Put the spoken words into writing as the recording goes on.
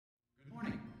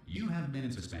You have been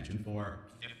in suspension for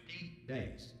 50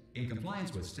 days. In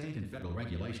compliance with state and federal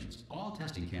regulations, all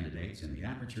testing candidates in the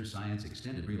Aperture Science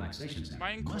Extended Relaxation Center Am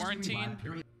I in must quarantine?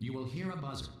 period. You will hear a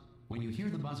buzzer. When you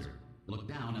hear the buzzer, look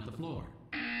down at the floor.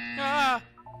 Ah!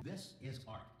 This is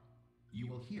art. You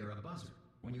will hear a buzzer.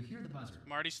 When you hear the buzzer,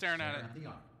 I'm already staring at it. the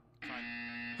art. Fine.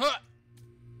 Huh!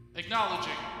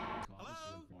 Acknowledging.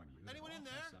 Hello? Anyone in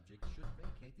there? Subject should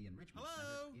vacate the enrichment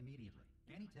Hello? center immediately.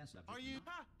 Any test subject. Are you?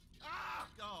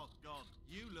 Oh God!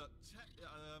 You look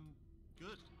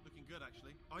good. Looking good,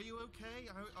 actually. Are you okay?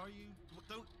 Are you?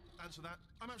 Don't answer that.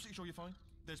 I'm absolutely sure you're fine.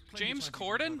 There's plenty James of time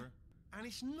Corden? to recover. And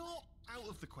it's not out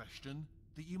of the question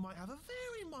that you might have a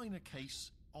very minor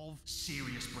case of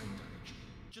serious brain damage.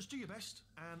 Just do your best,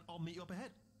 and I'll meet you up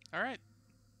ahead. All right.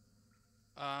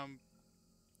 Are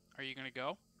you gonna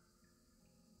go?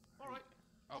 All right.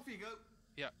 Off you go.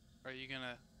 Yeah. Are you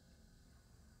gonna?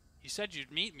 You said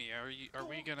you'd meet me. Are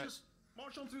we gonna? Just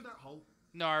march on through that hole.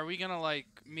 No. Are we gonna like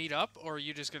meet up, or are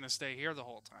you just gonna stay here the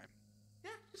whole time?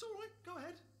 Yeah, it's all right. Go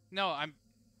ahead. No.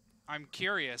 I'm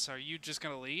curious. Are you just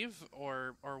gonna leave,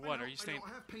 or what? Are you staying? I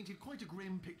have painted quite a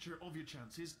grim picture of your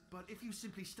chances, but if you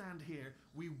simply stand here,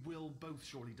 we will both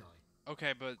surely die.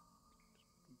 Okay, but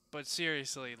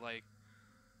seriously, like.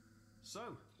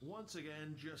 So, once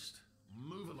again, just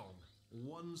move along.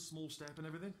 One small step and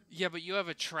everything. Yeah, but you have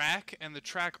a track, and the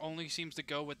track only seems to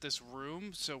go with this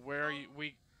room. So where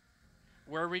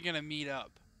are we gonna meet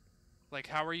up? Like,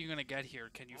 how are you gonna get here?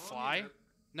 Can you fly?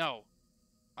 No,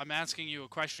 I'm asking you a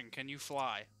question. Can you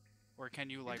fly, or can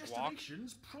you like walk?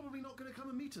 Destination's probably not gonna come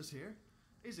and meet us here,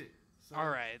 is it? So, All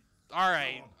right,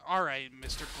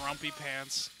 Mr. Grumpy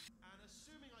Pants. And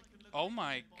assuming I can Oh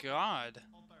my God.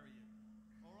 I'll bury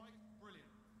you. All right,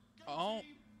 brilliant. Go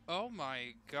team. Oh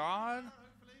my God.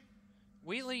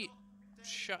 Wheatley,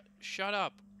 shut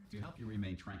up. To help you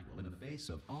remain tranquil in the face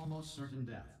of almost certain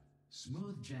death,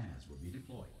 smooth jazz will be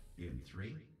deployed in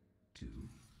 3, 2,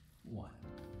 1.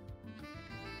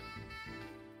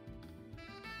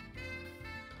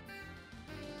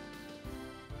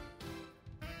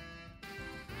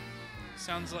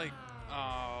 Sounds like.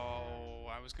 Oh,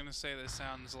 I was gonna say this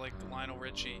sounds like Lionel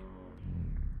Richie.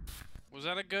 Was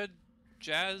that a good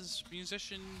jazz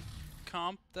musician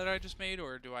comp that I just made,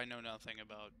 or do I know nothing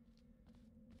about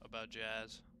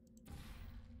jazz?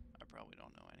 I probably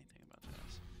don't know anything about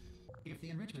jazz. If the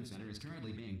Enrichment Center is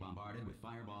currently being bombarded with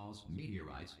fireballs,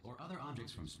 meteorites, or other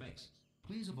objects from space,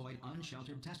 please avoid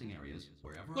unsheltered testing areas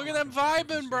wherever. Look at them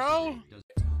vibing, bro!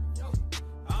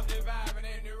 I'm just vibing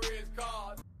in the Ritz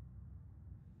car.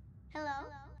 Hello?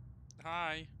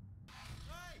 Hi.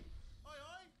 Hey! Oi,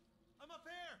 oi! I'm up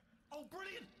here! Oh,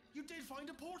 brilliant! You did find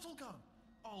a portal gun!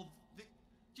 Oh, do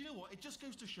you know what? It just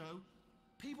goes to show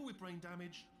people with brain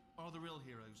damage are the real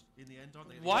heroes in the end, aren't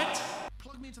they? What?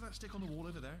 Plug me into that stick on the wall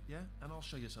over there, yeah? And I'll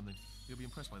show you something. You'll be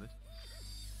impressed by this.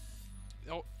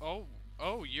 Oh,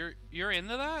 you're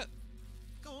into that?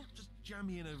 Go on, just jam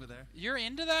me in over there. You're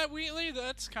into that, Wheatley?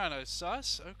 That's kind of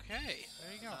sus. Okay,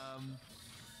 there you go.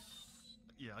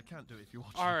 Yeah, I can't do it if you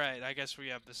watch. All right, I guess we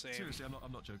have the same. Seriously, I'm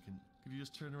not joking. Could you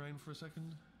just turn around for a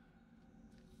second?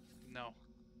 No.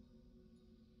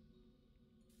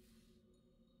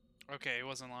 Okay, he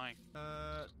wasn't lying.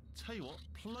 Tell you what,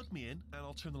 plug me in and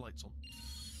I'll turn the lights on.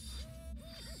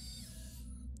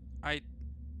 I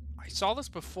saw this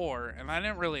before and I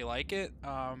didn't really like it.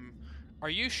 Are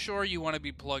you sure you want to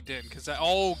be plugged in? Cause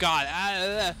oh God.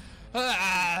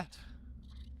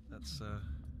 That's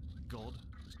God.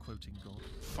 Just quoting God.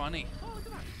 Funny. Oh, look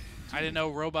at that. I didn't know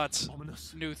robots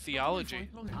Ominous. knew theology.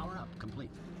 Power up complete.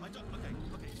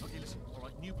 Okay, listen. All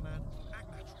right, new plan. Act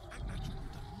natural.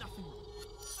 You've done nothing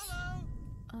wrong.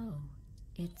 Hello. Oh,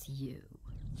 it's you.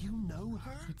 You know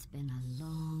her? It's been a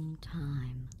long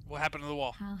time. What happened to the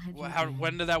wall? How have you been?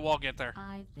 When did that wall get there?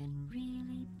 I've been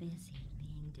really busy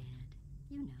being dead.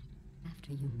 You know,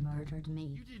 after you murdered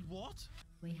me. You did what?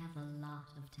 We have a lot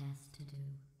of tests to do.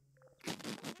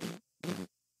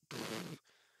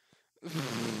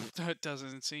 That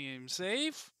doesn't seem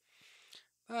safe.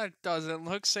 That doesn't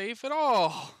look safe at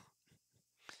all.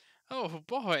 Oh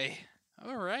boy.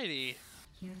 Alrighty.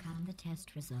 Here come the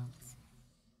test results.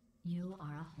 You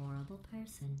are a horrible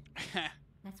person.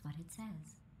 That's what it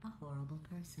says. A horrible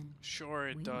person. Sure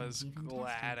it We does, won't even test you for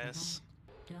GLaDOS. that.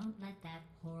 Don't let that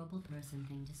horrible person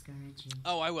thing discourage you.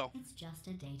 Oh, I will. It's just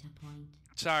a data point.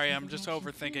 Sorry, I'm It just makes you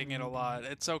overthinking feel it a really lot.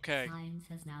 bad. It's okay. Science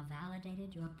has now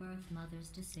validated your birth mother's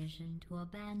decision to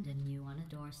abandon you on a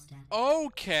doorstep.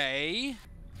 Okay.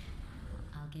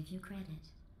 I'll give you credit.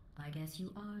 I guess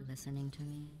you are listening to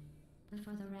me. But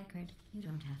for the record, you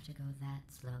don't have to go that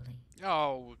slowly.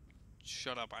 Oh,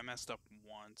 shut up. I messed up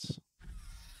once.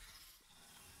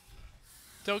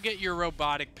 Don't get your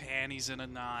robotic panties in a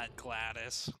knot,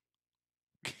 GLaDOS.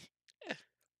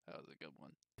 That was a good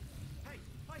one. Hey,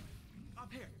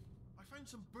 up here. I found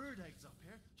some bird eggs up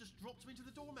here. Just dropped them into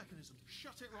the door mechanism.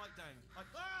 Shut it right down.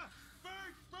 Bird!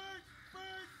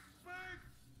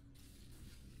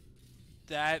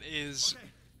 That is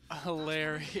Okay.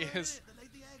 hilarious. They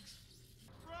laid the eggs.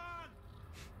 Run!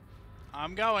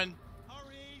 I'm going.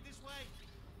 Hurry, this way.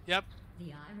 Yep.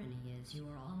 The irony is you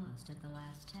were almost at the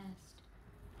last test.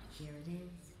 Here it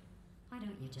is. Why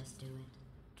don't you just do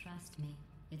it? Trust me,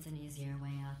 it's an easier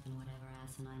way out than whatever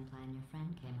asinine plan your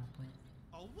friend came up with.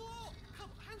 Oh, what? Come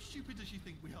on, how stupid does she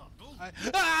think we are? Oh,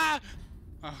 Ah!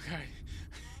 Okay.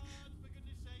 for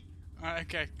goodness sake.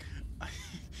 Okay.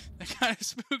 That kind of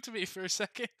spooked me for a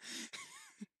second.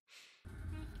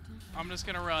 I'm just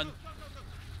gonna run. Go, go, go.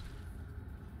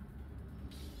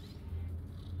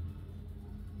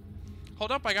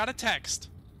 Hold up, I got a text.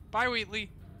 Bye, Wheatley.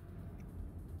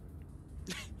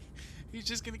 He's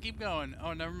just gonna keep going.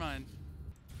 Oh, never mind.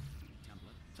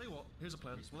 Tell you what, here's a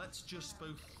plan. Let's just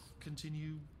both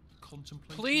continue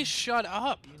contemplating. Please shut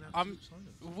up. in I'm absolute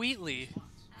silence. Wheatley.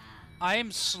 I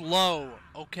am slow,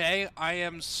 okay? I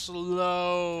am Oh,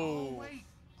 slow. wait.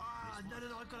 No,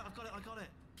 I've got it.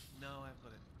 No, I've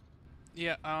got it.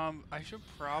 Yeah, I should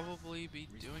probably be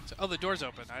doing so. Oh, the door's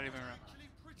open. I didn't even remember. Actually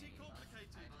pretty complicated.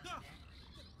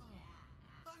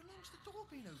 How long's the door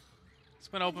been open? It's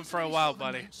been open for a while,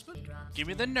 buddy. Give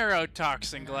me the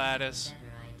neurotoxin, GLaDOS.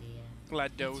 Better idea. It's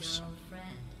GLaDOS. your old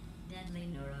friend, deadly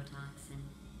neurotoxin.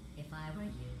 If I were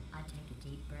you, I'd take a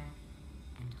deep breath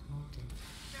and hold it.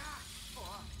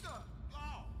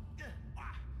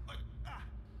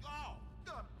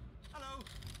 Hello.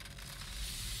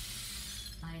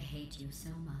 I hate you so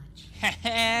much.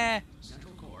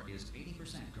 Central core is 80%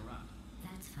 corrupt.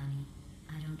 That's funny.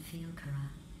 I don't feel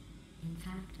corrupt. In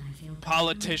fact, I feel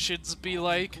Politicians be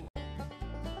like.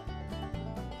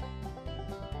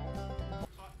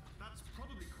 That's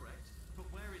probably correct, but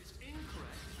where it's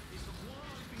incorrect is that while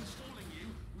I've been stalling you,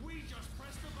 we just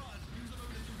press the button. Use a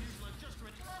moment of confusion. I've just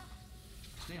read.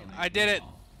 Stalemate. I did it.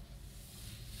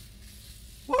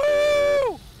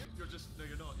 Woo! You're just no,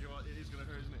 you're not. You are. It is gonna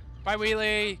hurt, isn't it? Bye,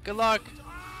 Wheatley. Good luck.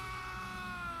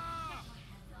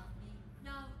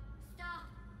 No, stop,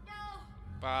 no,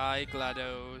 Bye,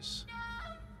 GLaDOS.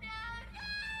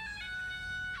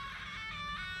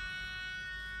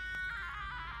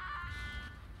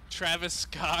 Travis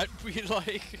Scott be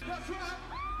like. That's right.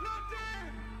 Not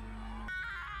dead.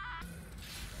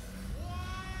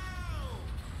 Wow!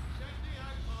 Check me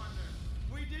out, partner.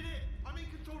 We did it. I'm in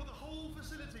control of the whole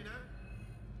facility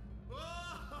now.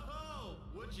 Whoa!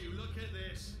 Would you look at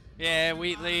this? Yeah,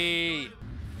 Wheatley.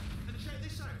 And check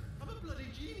this out. I'm a bloody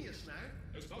genius now.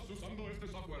 Estás usando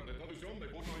este software de traducción de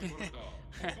forma incorrecta.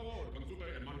 Por favor,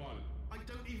 consulte el manual. I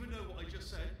don't even know what I just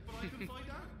said, but I can find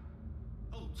out.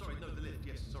 Oh, sorry, no, the lift.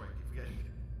 Yes, sorry, I keep forgetting.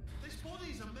 This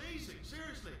body's amazing,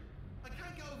 seriously. I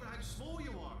can't get over how small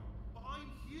you are, but I'm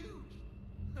huge.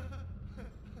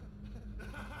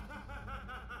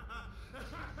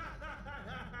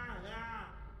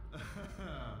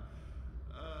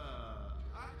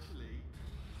 Actually,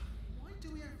 why do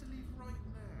we have to leave right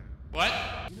now? What?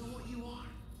 You know what you are?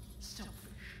 Selfish.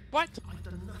 What? I've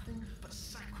done nothing but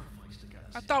sacrifice to get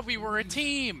us. I thought we were a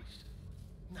team.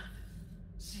 Nothing.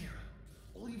 Zero.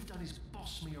 All you've done is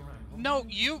boss me around. No,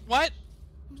 you. What?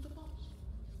 Who's the boss?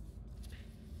 It's me.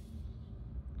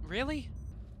 Really?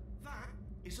 That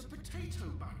is a potato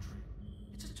battery.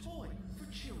 It's a toy for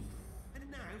children. And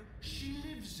now she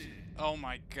lives in it. Oh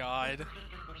my god.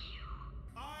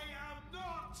 I am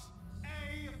not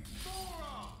a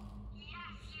moron! Yes,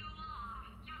 you are.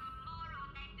 You're a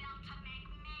moron they built to make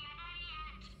me an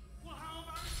idiot. Well, how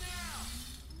about now?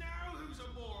 Now who's a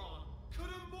moron?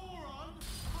 Could a moron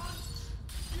punch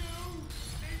you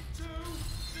into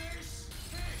this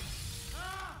pit?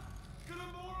 Ah! Could a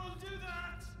moron do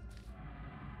that?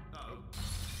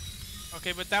 Uh-oh.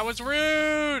 Okay, but that was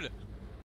rude.